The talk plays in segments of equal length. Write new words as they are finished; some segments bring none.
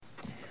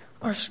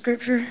Our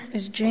scripture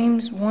is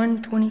James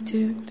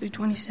 1:22 through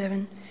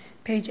 27,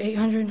 page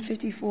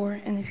 854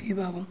 in the Pew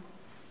Bible.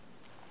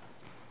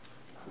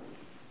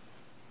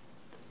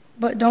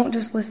 But don't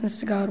just listen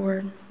to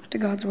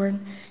God's word.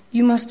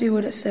 You must do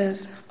what it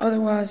says.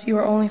 Otherwise, you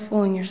are only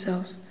fooling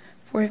yourselves.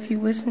 For if you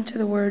listen to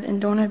the word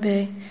and don't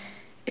obey,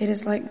 it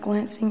is like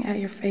glancing at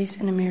your face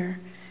in a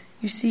mirror.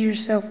 You see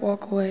yourself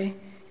walk away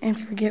and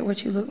forget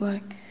what you look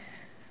like.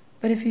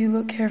 But if you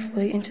look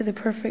carefully into the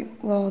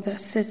perfect law that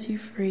sets you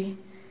free,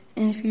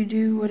 and if you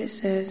do what it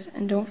says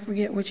and don't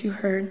forget what you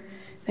heard,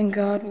 then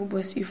God will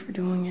bless you for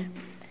doing it.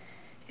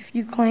 If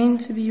you claim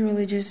to be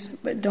religious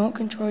but don't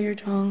control your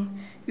tongue,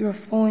 you are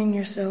fooling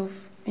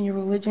yourself, and your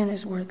religion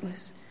is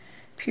worthless.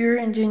 Pure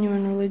and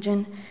genuine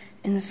religion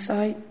in the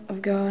sight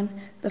of God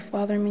the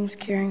Father means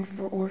caring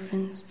for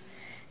orphans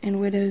and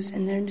widows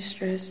in their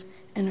distress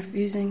and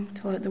refusing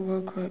to let the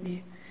world corrupt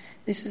you.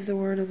 This is the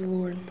word of the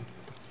Lord.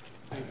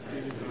 Thanks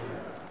be to God.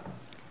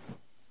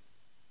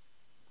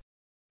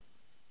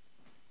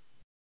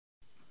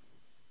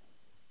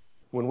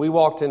 When we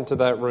walked into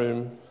that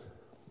room,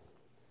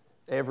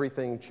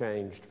 everything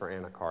changed for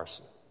Anna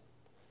Carson.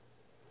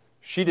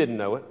 She didn't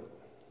know it.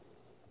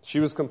 She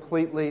was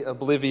completely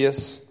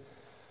oblivious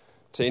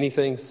to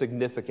anything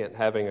significant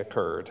having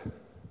occurred.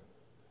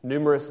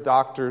 Numerous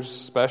doctors,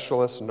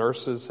 specialists,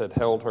 nurses had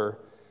held her.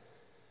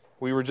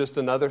 We were just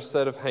another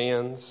set of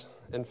hands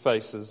and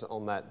faces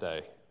on that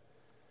day.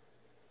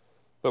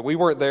 But we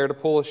weren't there to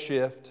pull a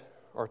shift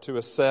or to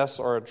assess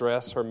or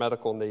address her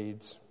medical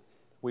needs.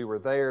 We were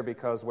there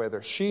because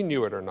whether she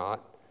knew it or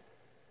not,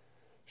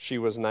 she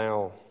was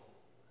now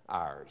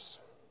ours.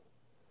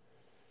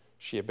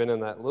 She had been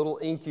in that little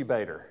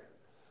incubator.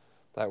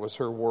 That was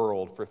her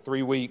world for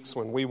 3 weeks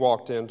when we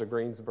walked into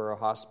Greensboro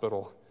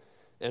Hospital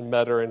and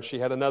met her, and she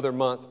had another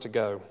month to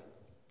go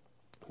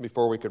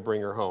before we could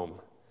bring her home.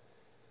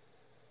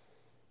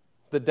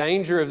 The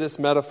danger of this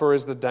metaphor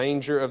is the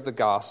danger of the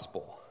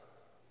gospel,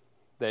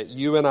 that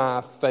you and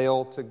I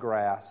fail to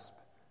grasp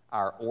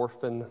our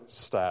orphan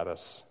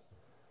status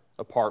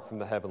apart from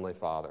the Heavenly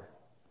Father.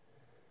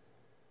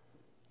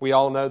 We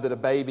all know that a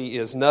baby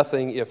is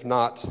nothing if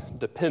not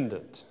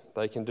dependent.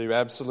 They can do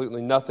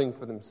absolutely nothing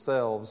for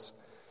themselves.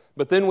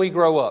 But then we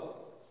grow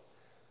up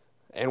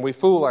and we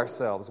fool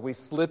ourselves. We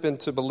slip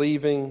into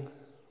believing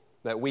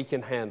that we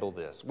can handle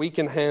this. We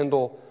can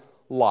handle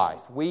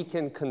life. We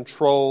can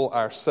control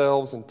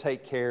ourselves and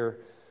take care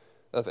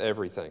of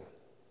everything.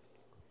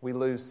 We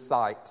lose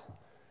sight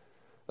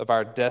of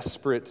our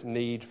desperate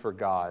need for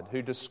God,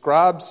 who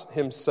describes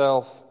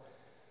himself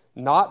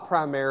not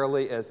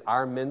primarily as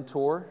our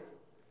mentor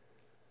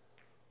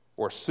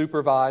or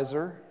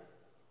supervisor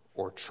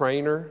or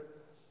trainer,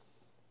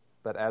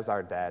 but as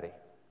our daddy.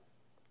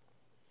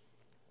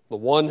 The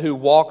one who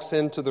walks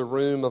into the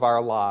room of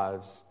our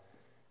lives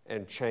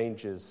and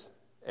changes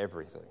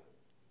everything.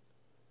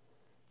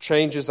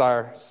 Changes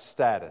our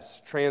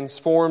status,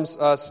 transforms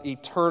us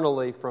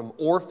eternally from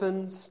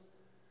orphans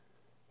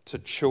to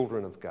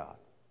children of God,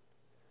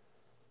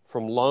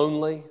 from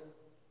lonely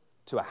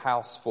to a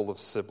house full of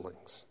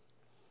siblings,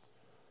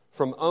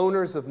 from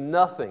owners of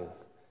nothing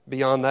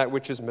beyond that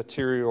which is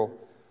material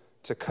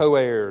to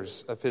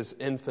co-heirs of his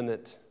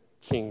infinite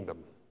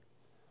kingdom,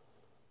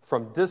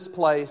 from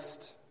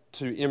displaced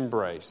to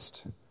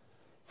embraced,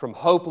 from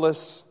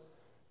hopeless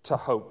to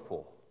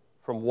hopeful,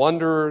 from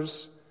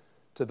wanderers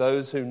to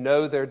those who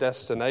know their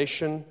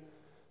destination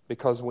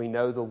because we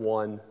know the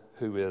one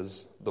who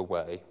is the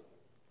way.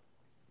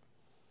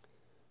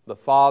 The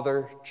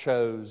Father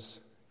chose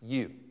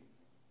you.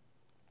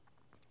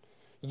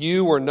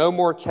 You were no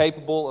more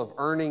capable of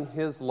earning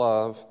his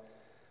love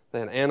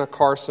than Anna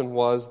Carson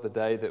was the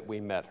day that we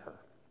met her.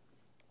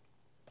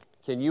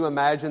 Can you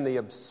imagine the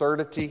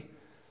absurdity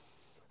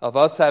of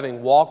us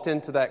having walked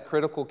into that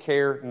critical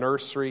care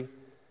nursery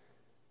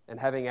and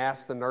having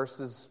asked the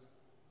nurses,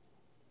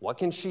 what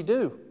can she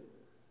do?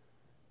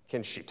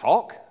 Can she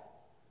talk?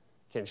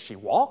 Can she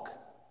walk?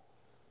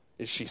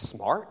 Is she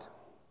smart?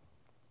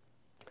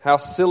 How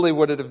silly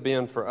would it have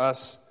been for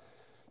us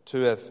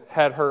to have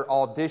had her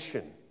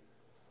audition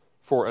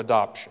for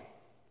adoption?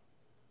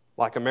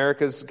 Like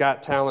America's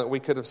Got Talent,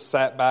 we could have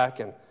sat back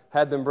and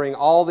had them bring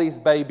all these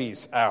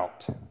babies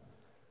out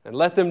and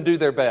let them do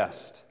their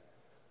best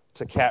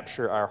to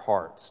capture our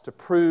hearts, to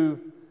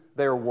prove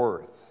their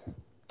worth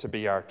to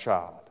be our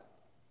child.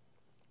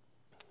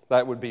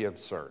 That would be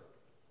absurd.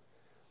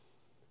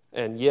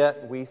 And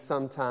yet we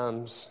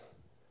sometimes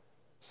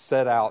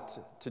set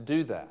out to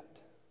do that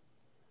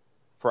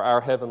for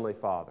our Heavenly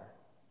Father,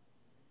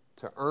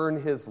 to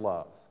earn his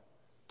love,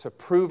 to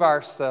prove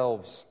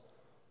ourselves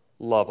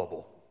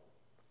lovable.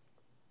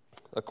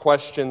 A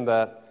question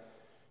that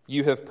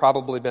you have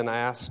probably been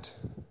asked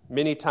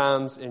many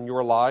times in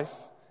your life,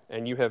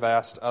 and you have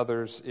asked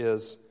others,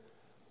 is,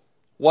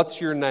 what's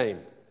your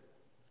name?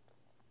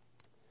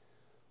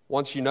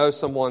 Once you know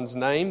someone's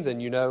name, then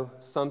you know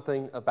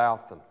something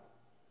about them.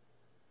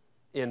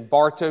 In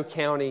Bartow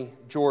County,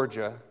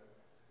 Georgia,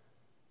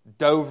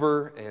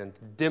 Dover and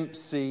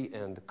Dempsey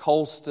and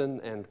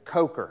Colston and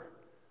Coker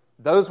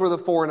Those were the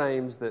 4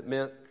 names that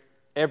meant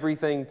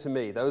everything to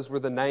me. Those were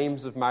the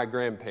names of my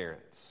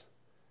grandparents.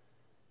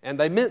 And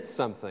they meant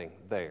something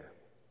there.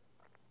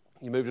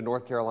 You move to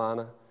North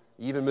Carolina,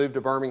 you even move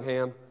to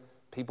Birmingham,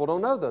 people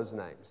don't know those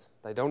names.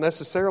 They don't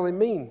necessarily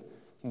mean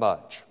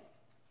much.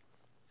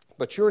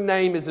 But your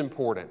name is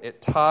important.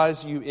 It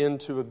ties you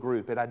into a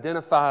group. It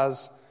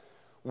identifies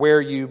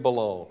where you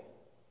belong.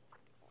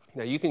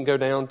 Now, you can go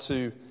down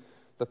to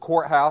the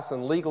courthouse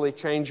and legally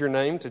change your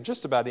name to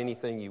just about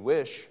anything you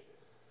wish,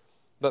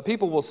 but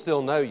people will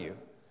still know you.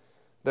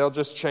 They'll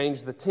just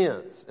change the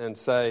tense and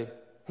say,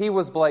 he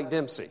was Blake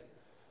Dempsey.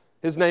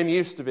 His name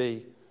used to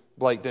be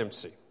Blake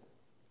Dempsey.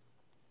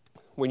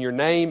 When your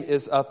name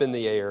is up in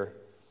the air,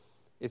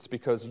 it's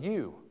because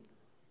you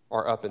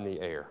are up in the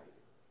air.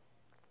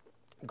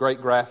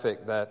 Great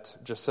graphic that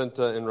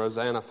Jacinta and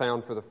Rosanna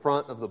found for the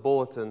front of the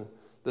bulletin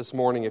this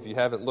morning. If you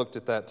haven't looked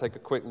at that, take a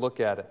quick look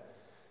at it.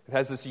 It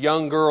has this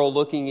young girl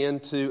looking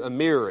into a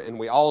mirror, and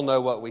we all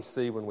know what we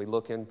see when we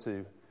look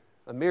into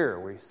a mirror.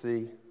 We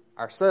see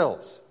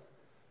ourselves.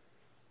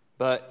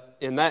 But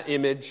in that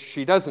image,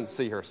 she doesn't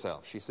see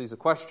herself. She sees a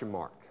question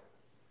mark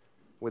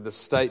with the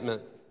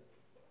statement,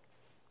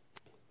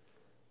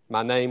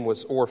 "My name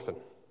was Orphan."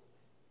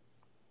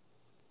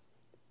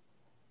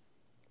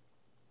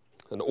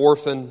 An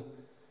orphan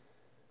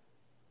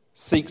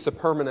seeks a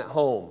permanent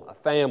home, a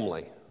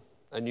family,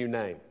 a new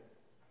name,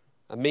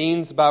 a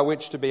means by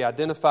which to be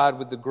identified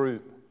with the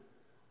group.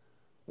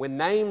 When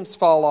names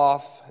fall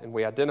off and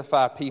we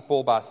identify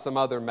people by some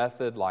other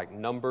method like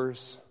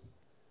numbers,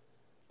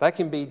 that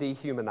can be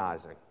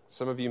dehumanizing.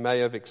 Some of you may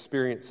have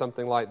experienced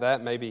something like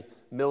that, maybe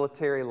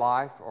military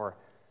life or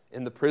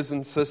in the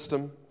prison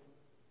system.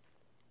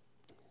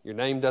 Your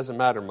name doesn't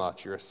matter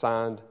much. You're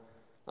assigned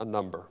a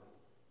number.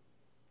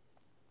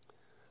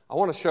 I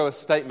want to show a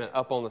statement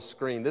up on the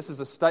screen. This is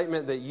a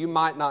statement that you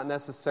might not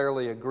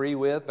necessarily agree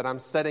with, but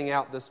I'm setting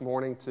out this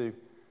morning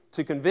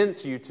to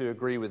convince you to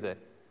agree with it.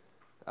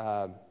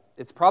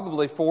 It's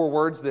probably 4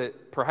 words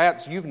that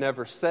perhaps you've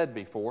never said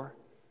before,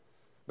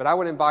 but I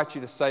would invite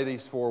you to say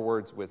these 4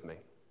 words with me.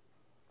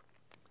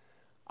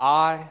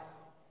 I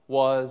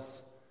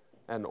was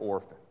an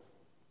orphan.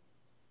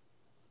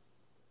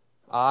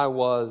 I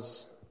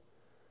was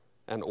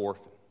an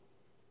orphan.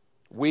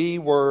 We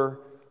were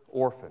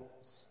orphans.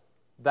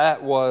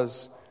 That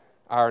was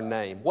our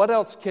name. What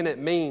else can it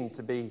mean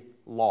to be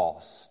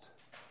lost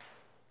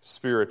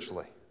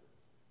spiritually?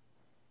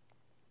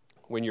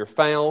 When you're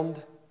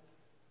found,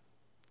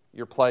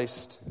 you're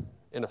placed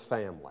in a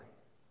family.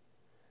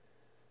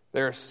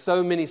 There are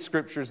so many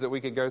scriptures that we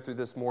could go through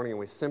this morning, and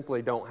we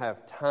simply don't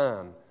have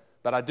time.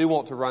 But I do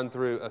want to run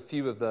through a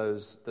few of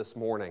those this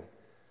morning.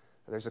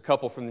 There's a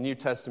couple from the New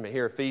Testament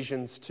here,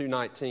 Ephesians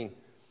 2:19.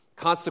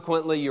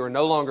 Consequently, you are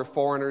no longer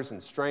foreigners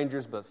and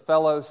strangers, but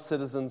fellow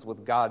citizens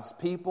with God's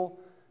people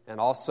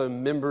and also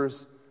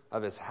members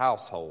of His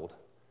household.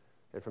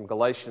 And from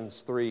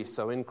Galatians 3,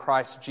 so in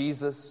Christ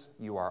Jesus,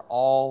 you are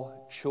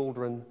all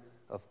children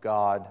of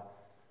God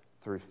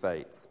through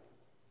faith.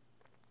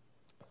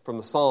 From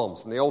the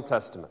Psalms, from the Old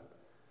Testament,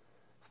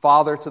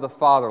 Father to the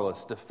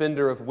fatherless,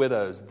 defender of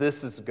widows,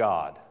 this is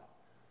God,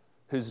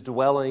 whose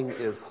dwelling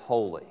is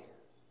holy.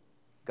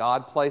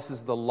 God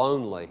places the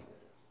lonely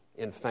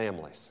in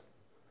families.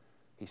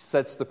 He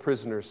sets the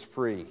prisoners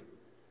free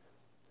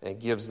and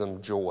gives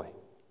them joy.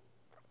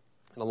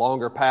 In a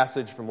longer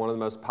passage from one of the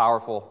most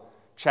powerful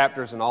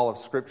chapters in all of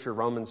Scripture,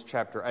 Romans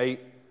chapter 8,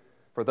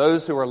 for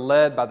those who are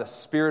led by the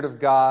Spirit of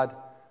God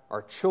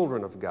are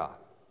children of God.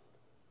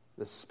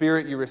 The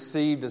Spirit you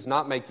received does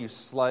not make you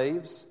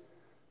slaves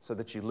so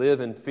that you live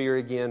in fear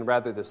again.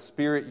 Rather, the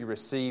Spirit you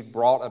received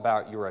brought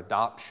about your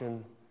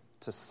adoption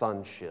to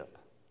sonship.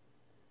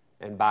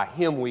 And by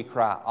Him we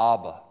cry,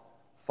 Abba,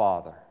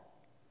 Father.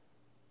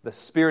 The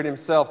Spirit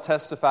Himself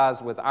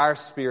testifies with our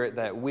spirit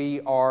that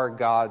we are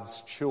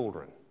God's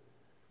children.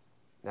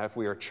 Now, if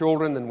we are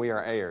children, then we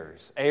are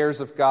heirs, heirs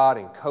of God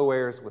and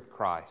co-heirs with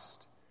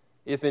Christ,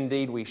 if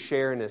indeed we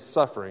share in His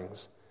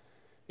sufferings,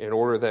 in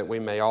order that we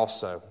may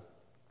also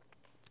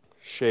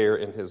share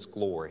in His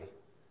glory.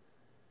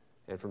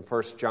 And from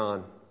 1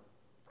 John,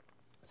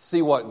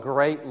 see what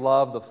great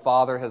love the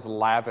Father has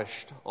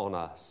lavished on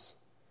us,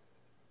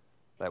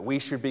 that we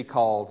should be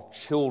called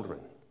children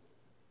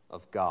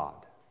of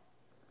God.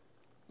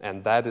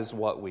 And that is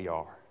what we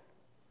are.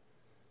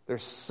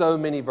 There's so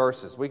many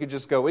verses. We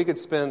could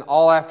spend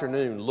all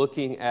afternoon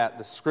looking at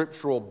the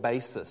scriptural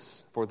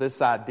basis for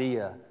this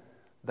idea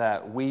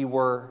that we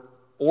were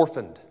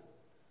orphaned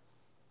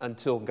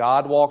until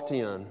God walked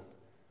in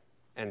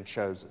and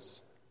chose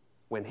us.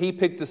 When He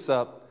picked us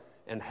up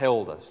and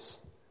held us,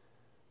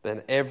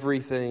 then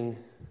everything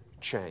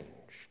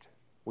changed.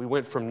 We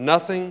went from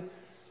nothing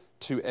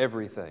to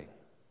everything,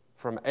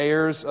 from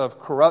heirs of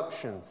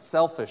corruption,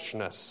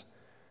 selfishness,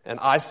 and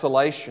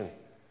isolation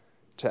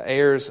to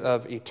heirs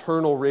of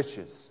eternal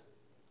riches,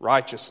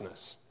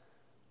 righteousness,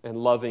 and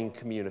loving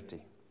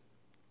community.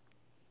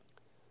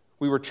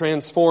 We were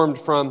transformed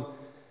from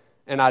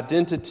an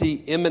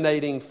identity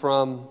emanating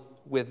from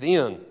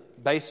within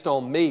based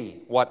on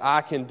me, what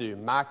I can do,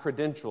 my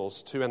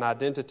credentials, to an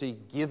identity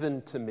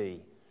given to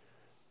me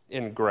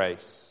in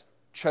grace,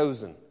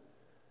 chosen,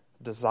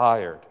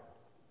 desired,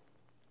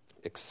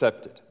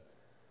 accepted.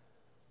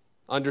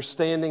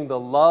 Understanding the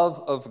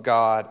love of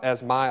God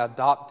as my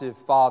adoptive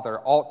Father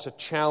ought to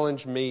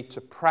challenge me to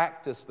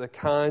practice the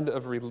kind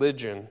of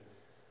religion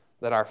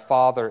that our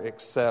Father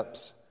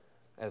accepts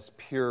as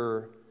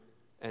pure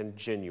and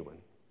genuine.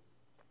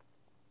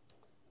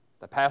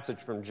 The passage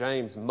from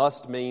James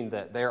must mean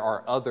that there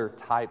are other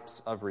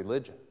types of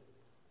religion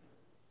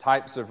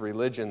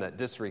that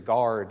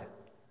disregard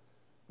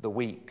the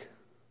weak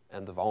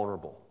and the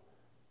vulnerable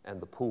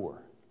and the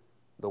poor,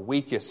 the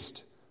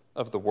weakest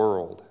of the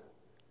world.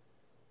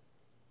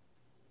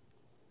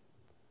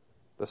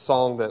 The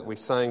song that we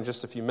sang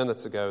just a few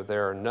minutes ago,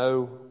 there are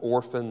no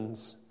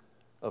orphans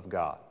of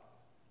God.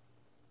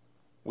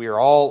 We are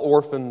all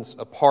orphans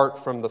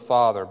apart from the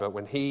Father, but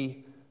when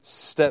He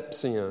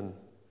steps in,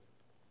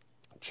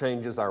 it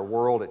changes our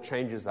world, it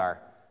changes our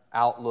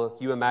outlook.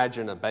 You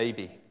imagine a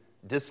baby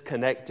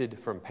disconnected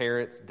from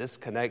parents,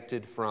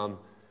 disconnected from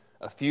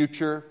a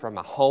future, from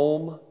a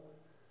home,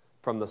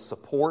 from the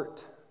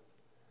support,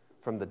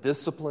 from the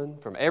discipline,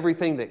 from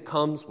everything that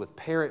comes with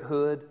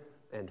parenthood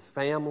and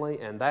family,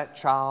 and that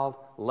child,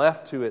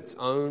 left to its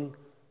own,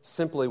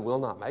 simply will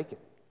not make it.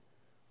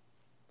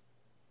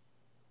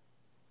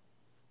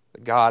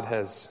 God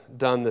has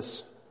done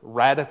this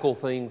radical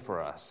thing for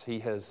us. He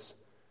has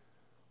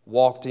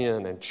walked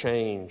in and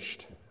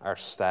changed our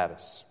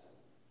status.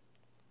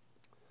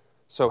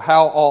 So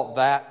how ought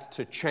that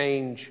to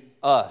change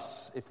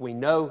us if we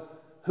know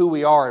who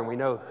we are and we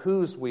know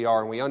whose we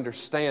are and we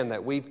understand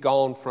that we've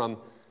gone from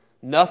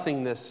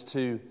nothingness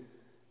to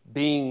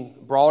being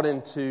brought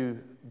into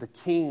the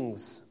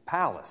king's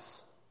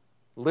palace,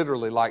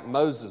 literally like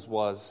Moses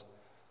was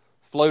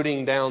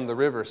floating down the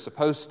river,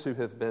 supposed to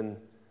have been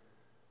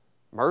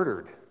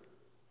murdered.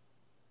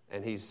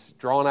 And he's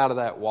drawn out of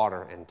that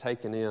water and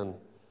taken in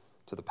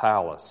to the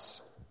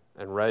palace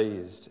and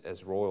raised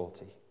as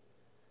royalty.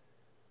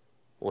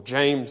 Well,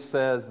 James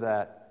says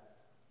that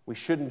we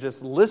shouldn't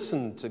just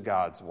listen to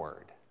God's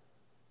word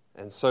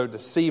and so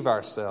deceive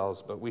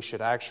ourselves, but we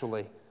should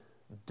actually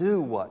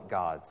do what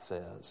God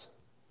says.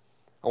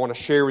 I want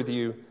to share with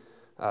you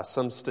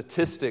some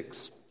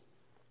statistics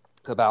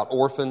about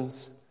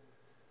orphans.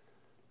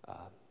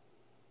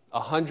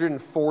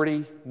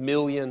 140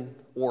 million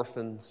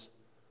orphans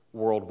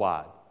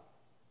worldwide.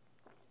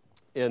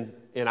 In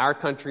our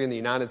country, in the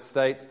United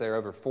States, there are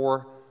over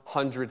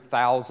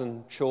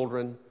 400,000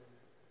 children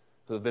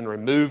who have been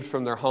removed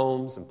from their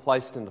homes and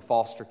placed into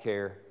foster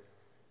care.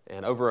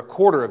 And over a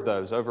quarter of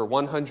those, over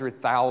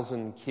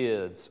 100,000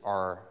 kids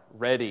are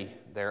ready.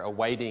 They're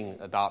awaiting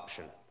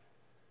adoption.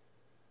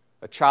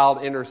 A child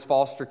enters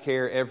foster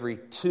care every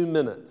 2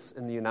 minutes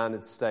in the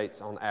United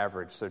States on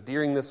average. So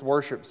during this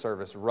worship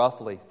service,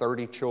 roughly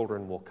 30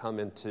 children will come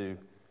into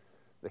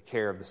the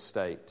care of the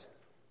state.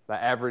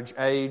 The average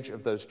age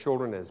of those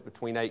children is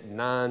between 8 and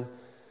 9,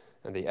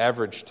 and the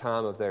average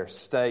time of their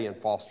stay in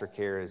foster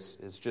care is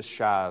just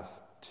shy of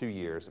 2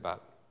 years,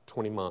 about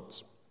 20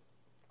 months.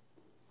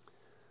 I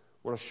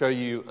want to show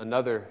you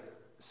another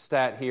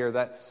stat here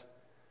that's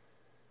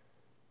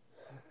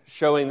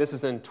showing, this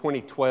is in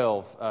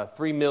 2012,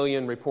 3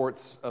 million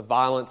reports of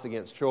violence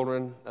against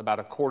children, about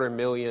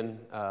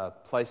 250,000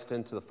 placed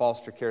into the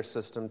foster care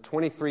system,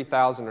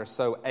 23,000 or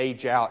so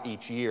age out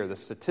each year. The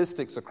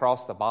statistics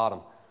across the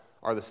bottom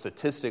are the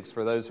statistics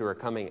for those who are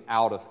coming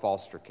out of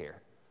foster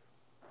care.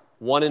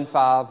 1 in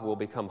 5 will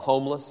become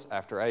homeless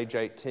after age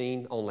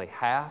 18. Only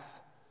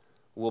half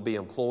will be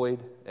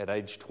employed at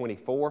age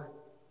 24.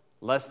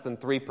 Less than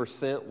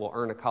 3% will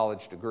earn a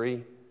college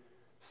degree.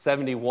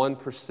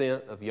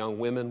 71% of young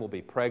women will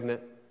be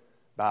pregnant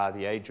by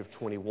the age of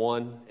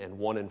 21, and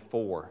 1 in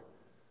 4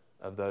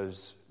 of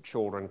those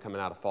children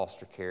coming out of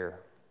foster care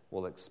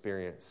will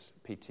experience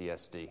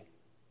PTSD.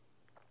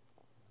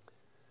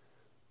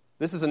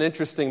 This is an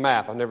interesting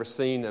map. I've never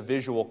seen a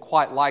visual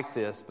quite like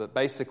this, but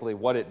basically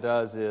what it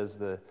does is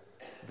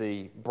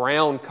the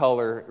brown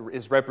color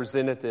is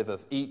representative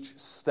of each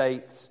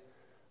state's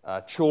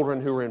children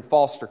who are in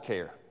foster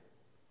care.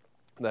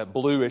 That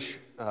bluish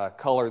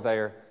color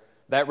there,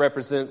 that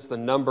represents the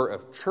number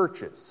of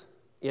churches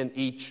in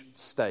each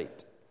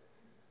state.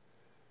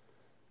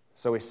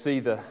 So we see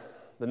the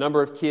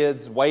number of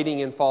kids waiting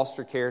in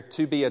foster care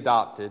to be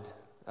adopted.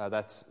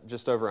 That's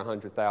just over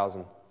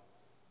 100,000.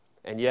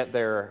 And yet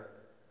there are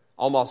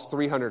almost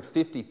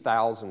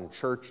 350,000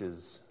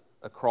 churches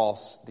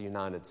across the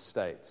United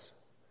States.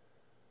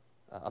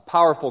 A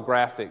powerful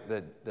graphic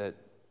that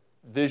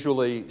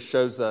visually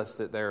shows us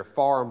that there are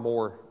far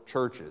more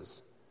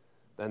churches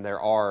than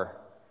there are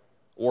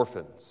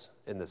orphans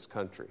in this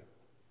country.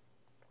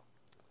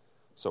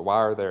 So why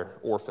are there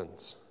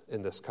orphans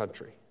in this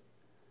country? I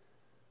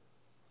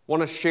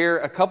want to share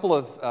a couple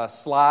of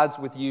slides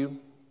with you.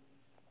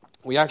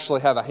 We actually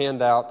have a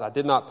handout. I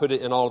did not put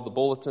it in all of the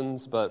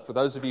bulletins, but for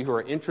those of you who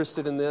are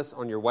interested in this,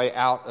 on your way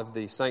out of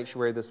the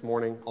sanctuary this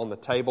morning on the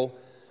table,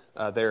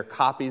 there are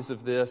copies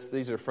of this.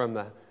 These are from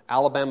the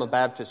Alabama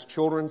Baptist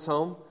Children's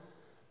Home.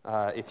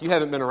 If you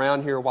haven't been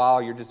around here a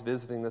while, you're just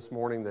visiting this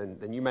morning,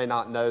 then you may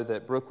not know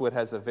that Brookwood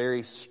has a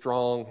very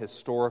strong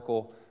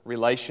historical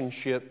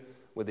relationship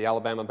with the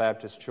Alabama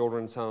Baptist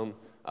Children's Home.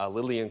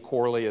 Lillian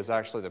Corley is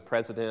actually the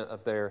president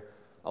of their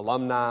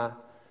alumni.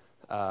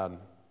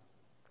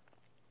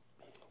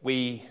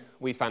 We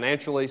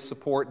financially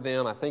support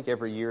them. I think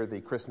every year the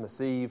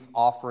Christmas Eve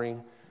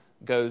offering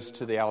goes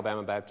to the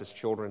Alabama Baptist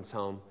Children's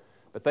Home.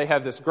 But they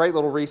have this great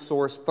little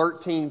resource,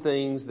 13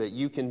 things that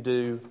you can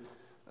do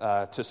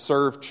to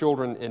serve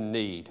children in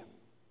need.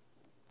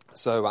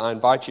 So I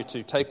invite you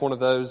to take one of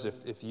those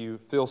if you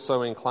feel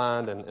so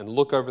inclined and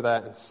look over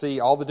that and see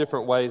all the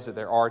different ways that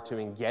there are to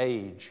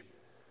engage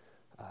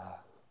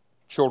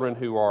children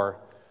who are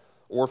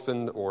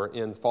orphaned or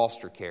in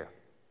foster care.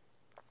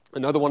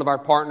 Another one of our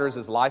partners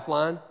is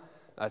Lifeline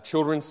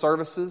Children's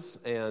Services,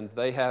 and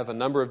they have a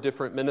number of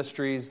different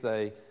ministries.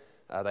 They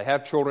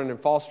have children in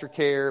foster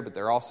care, but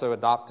they're also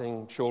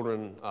adopting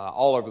children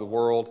all over the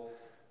world.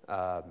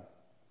 And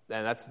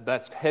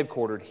that's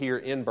headquartered here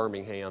in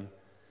Birmingham.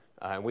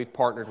 And we've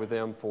partnered with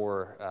them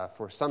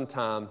for some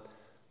time.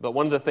 But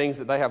one of the things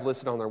that they have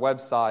listed on their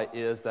website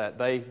is that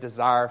they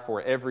desire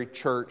for every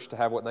church to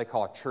have what they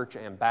call a church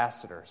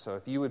ambassador. So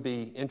if you would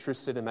be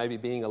interested in maybe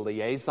being a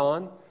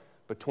liaison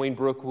between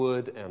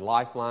Brookwood and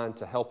Lifeline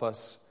to help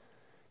us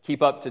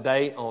keep up to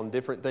date on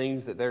different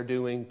things that they're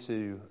doing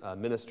to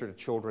minister to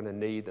children in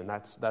need, then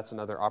that's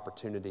another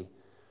opportunity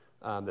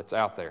that's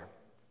out there.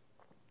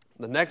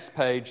 The next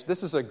page,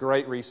 this is a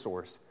great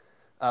resource.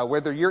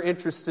 Whether you're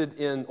interested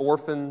in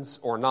orphans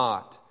or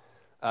not,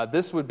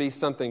 this would be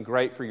something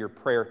great for your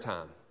prayer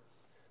time.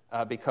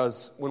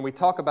 Because when we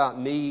talk about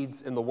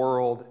needs in the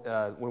world,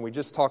 when we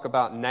just talk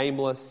about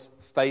nameless,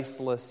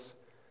 faceless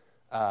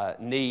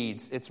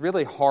needs, it's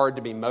really hard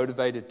to be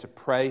motivated to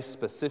pray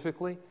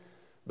specifically.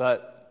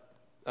 But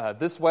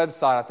this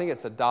website, I think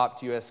it's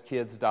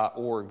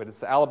adoptuskids.org, but it's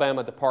the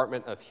Alabama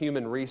Department of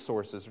Human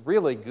Resources,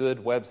 really good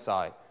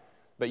website.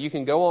 But you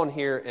can go on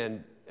here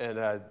and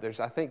there's,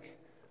 I think,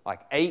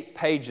 like 8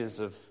 pages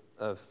of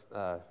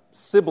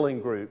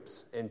sibling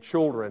groups and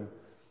children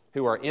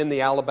who are in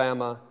the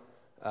Alabama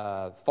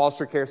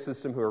foster care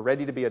system who are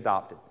ready to be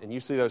adopted. And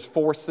you see those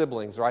 4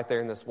 siblings right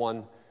there in this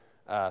one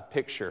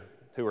picture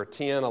who are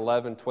 10,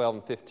 11, 12,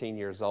 and 15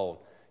 years old.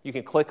 You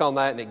can click on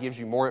that and it gives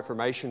you more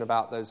information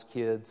about those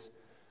kids.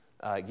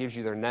 It gives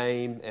you their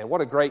name. And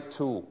what a great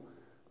tool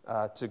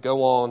to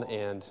go on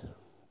and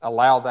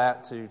allow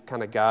that to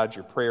kind of guide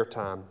your prayer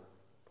time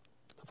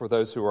for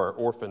those who are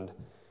orphaned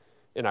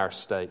in our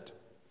state.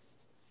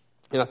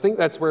 And I think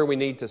that's where we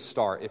need to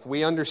start. If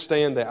we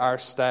understand that our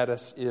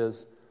status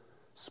is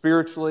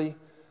spiritually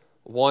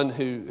one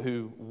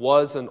who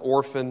was an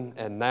orphan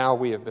and now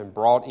we have been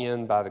brought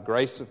in by the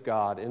grace of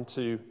God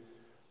into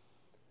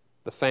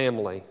the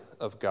family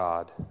of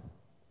God,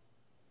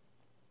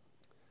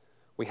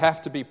 we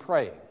have to be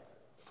praying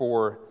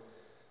for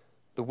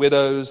the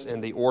widows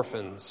and the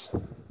orphans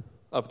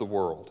of the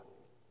world.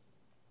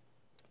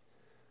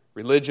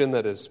 Religion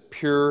that is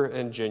pure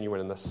and genuine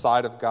in the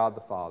sight of God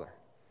the Father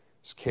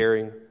is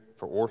caring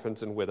for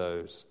orphans and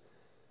widows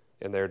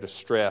in their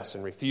distress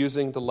and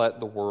refusing to let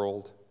the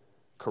world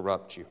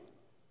corrupt you.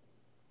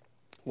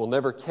 We'll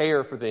never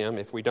care for them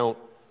if we don't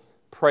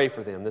pray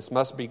for them. This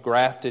must be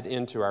grafted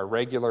into our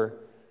regular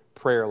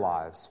prayer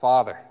lives.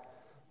 Father,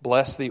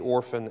 bless the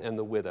orphan and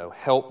the widow.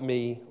 Help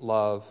me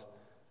love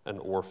an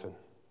orphan.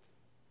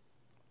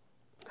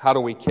 How do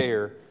we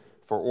care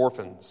for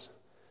orphans?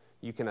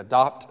 You can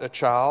adopt a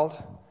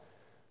child,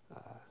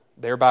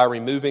 thereby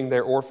removing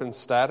their orphan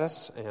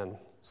status, and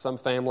some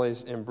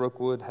families in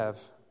Brookwood have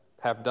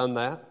done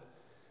that.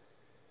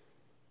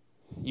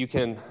 You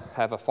can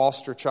have a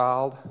foster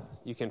child.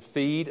 You can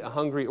feed a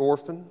hungry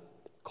orphan,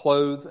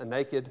 clothe a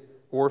naked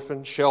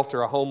orphan,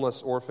 shelter a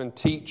homeless orphan,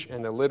 teach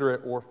an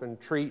illiterate orphan,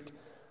 treat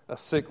a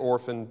sick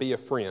orphan, be a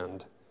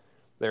friend.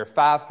 There are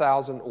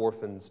 5,000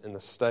 orphans in the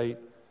state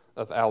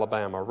of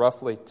Alabama.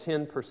 Roughly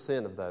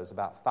 10% of those,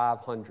 about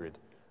 500,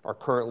 are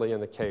currently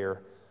in the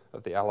care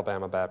of the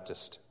Alabama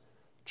Baptist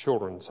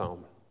Children's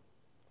Home.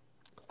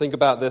 Think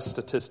about this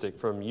statistic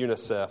from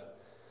UNICEF.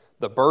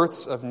 The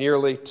births of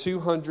nearly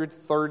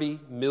 230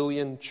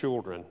 million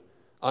children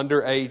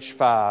under age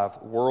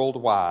 5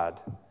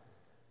 worldwide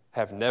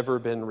have never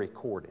been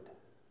recorded,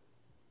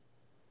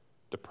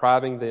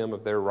 depriving them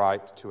of their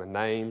right to a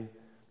name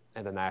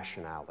and a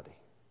nationality.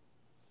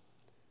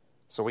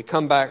 So we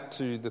come back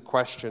to the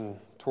question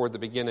toward the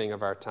beginning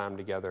of our time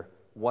together,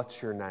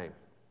 what's your name?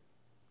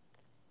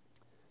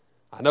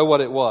 I know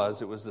what it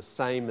was. It was the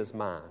same as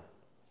mine,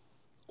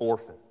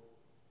 orphan.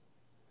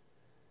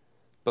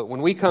 But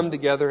when we come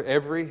together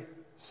every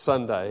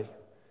Sunday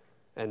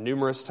and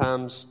numerous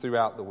times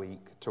throughout the week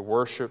to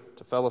worship,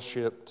 to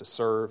fellowship, to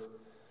serve,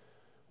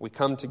 we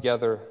come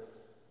together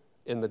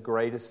in the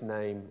greatest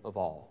name of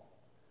all.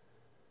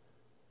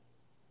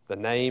 The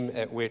name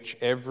at which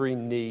every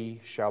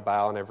knee shall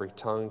bow and every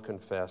tongue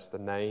confess, the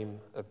name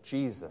of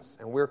Jesus.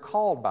 And we're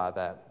called by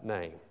that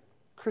name,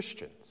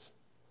 Christians,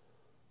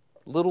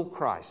 little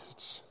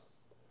Christs.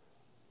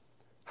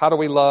 How do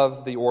we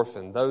love the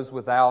orphan, those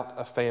without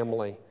a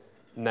family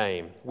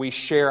name? We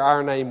share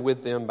our name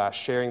with them by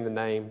sharing the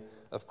name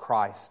of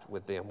Christ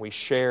with them. We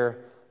share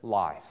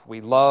life. We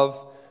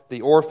love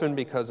the orphan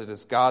because it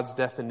is God's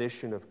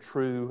definition of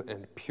true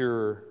and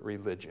pure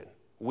religion.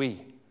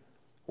 We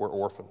were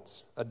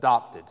orphans,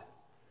 adopted.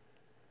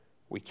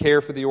 We care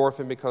for the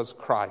orphan because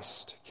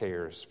Christ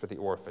cares for the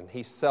orphan.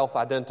 He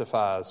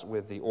self-identifies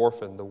with the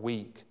orphan, the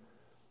weak,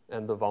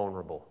 and the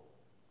vulnerable.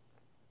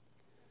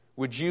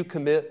 Would you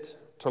commit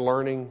to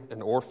learning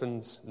an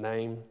orphan's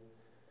name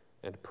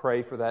and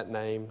pray for that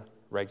name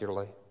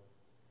regularly?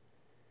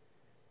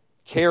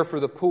 Care for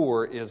the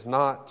poor is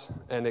not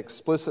an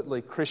explicitly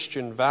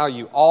Christian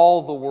value.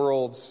 All the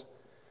world's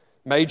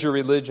major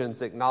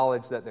religions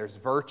acknowledge that there's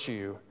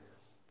virtue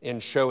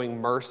in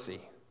showing mercy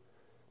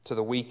to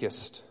the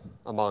weakest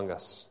among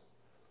us.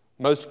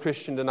 Most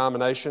Christian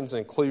denominations,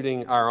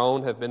 including our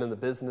own, have been in the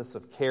business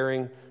of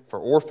caring for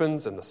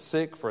orphans and the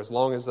sick for as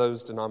long as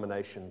those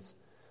denominations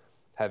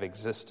have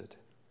existed.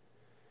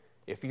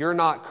 If you're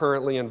not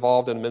currently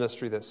involved in a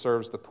ministry that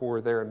serves the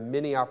poor, there are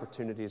many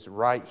opportunities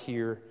right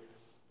here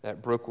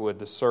at Brookwood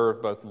to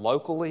serve both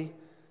locally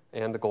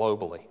and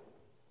globally.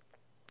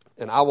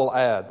 And I will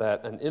add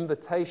that an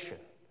invitation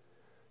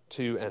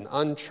to an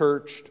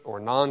unchurched or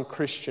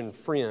non-Christian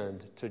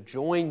friend to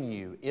join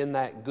you in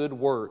that good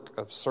work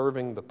of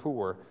serving the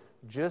poor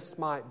just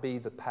might be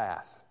the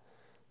path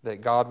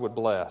that God would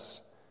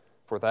bless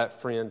for that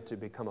friend to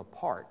become a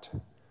part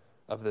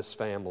of this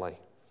family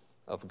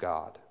of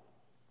God.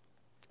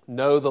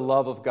 Know the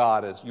love of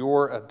God as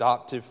your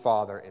adoptive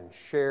Father and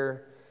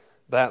share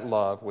that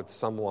love with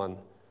someone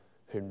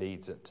who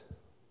needs it.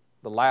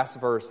 The last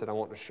verse that I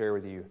want to share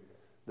with you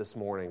this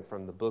morning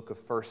from the book of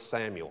 1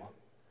 Samuel.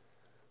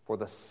 For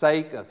the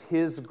sake of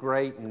His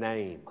great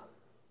name,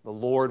 the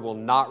Lord will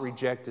not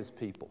reject His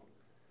people,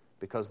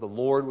 because the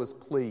Lord was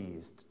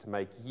pleased to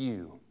make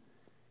you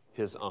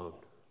His own.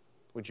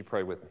 Would you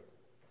pray with me?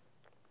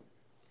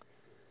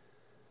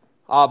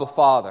 Abba,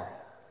 Father,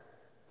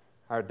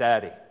 our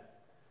Daddy,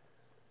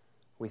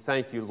 we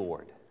thank you,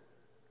 Lord,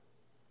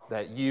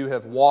 that you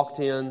have walked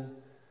in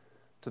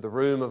to the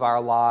room of our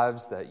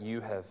lives, that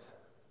you have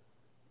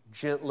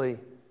gently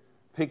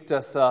picked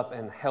us up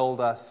and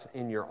held us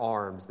in your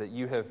arms, that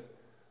you have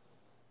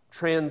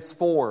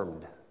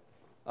transformed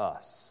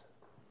us.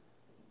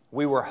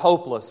 We were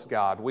hopeless,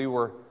 God. We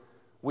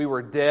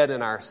were dead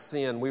in our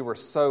sin. We were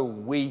so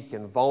weak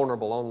and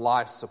vulnerable on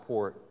life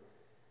support.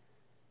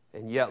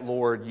 And yet,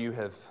 Lord, you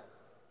have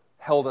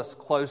held us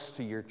close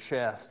to your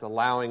chest,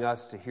 allowing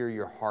us to hear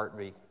your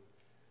heartbeat.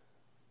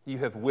 You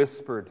have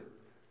whispered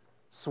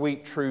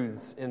sweet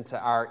truths into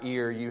our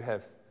ear. You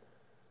have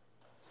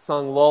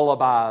sung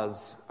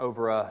lullabies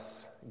over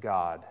us,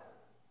 God.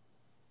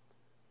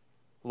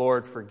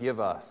 Lord, forgive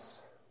us,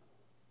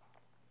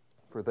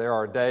 for there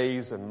are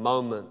days and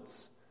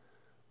moments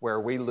where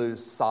we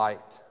lose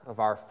sight of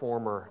our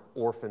former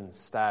orphan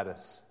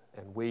status,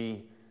 and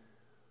we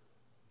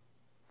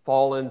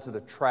fall into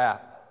the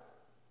trap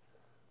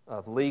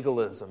of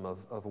legalism,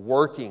 of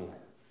working,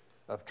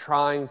 of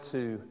trying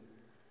to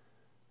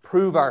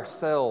prove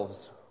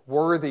ourselves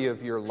worthy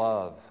of your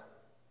love,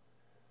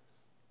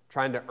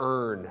 trying to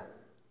earn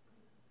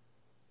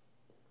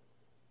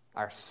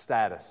our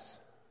status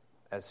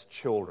as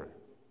children.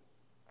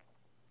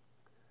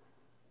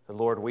 And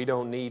Lord, we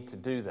don't need to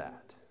do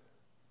that.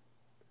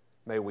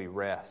 May we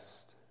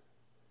rest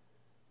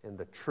in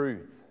the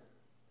truth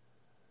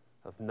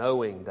of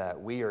knowing that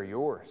we are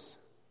yours.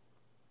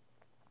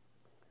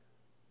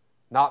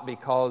 Not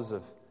because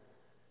of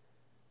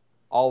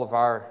all of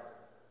our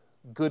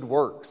good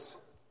works.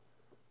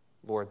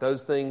 Lord,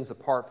 those things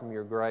apart from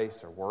your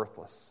grace are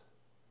worthless,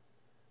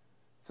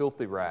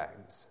 filthy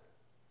rags.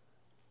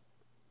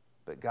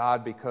 But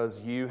God,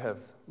 because you have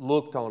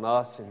looked on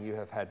us and you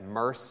have had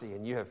mercy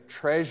and you have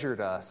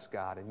treasured us,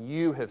 God, and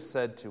you have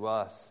said to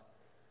us,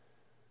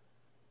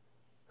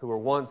 who were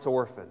once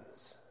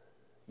orphans,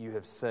 you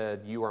have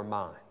said, you are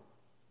mine,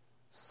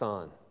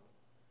 son,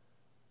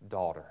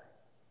 daughter.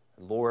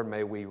 Lord,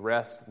 may we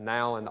rest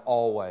now and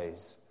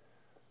always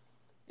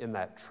in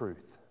that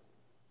truth.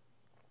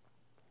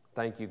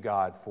 Thank you,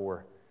 God,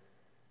 for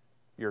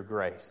your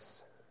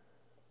grace.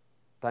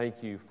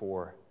 Thank you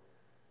for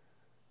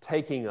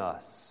taking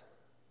us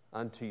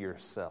unto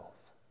yourself,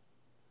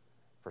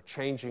 for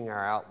changing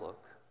our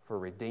outlook, for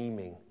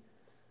redeeming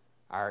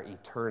our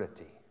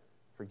eternity,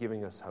 for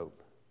giving us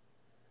hope.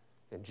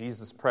 In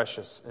Jesus'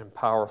 precious and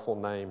powerful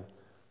name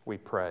we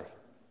pray.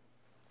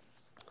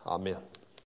 Amen.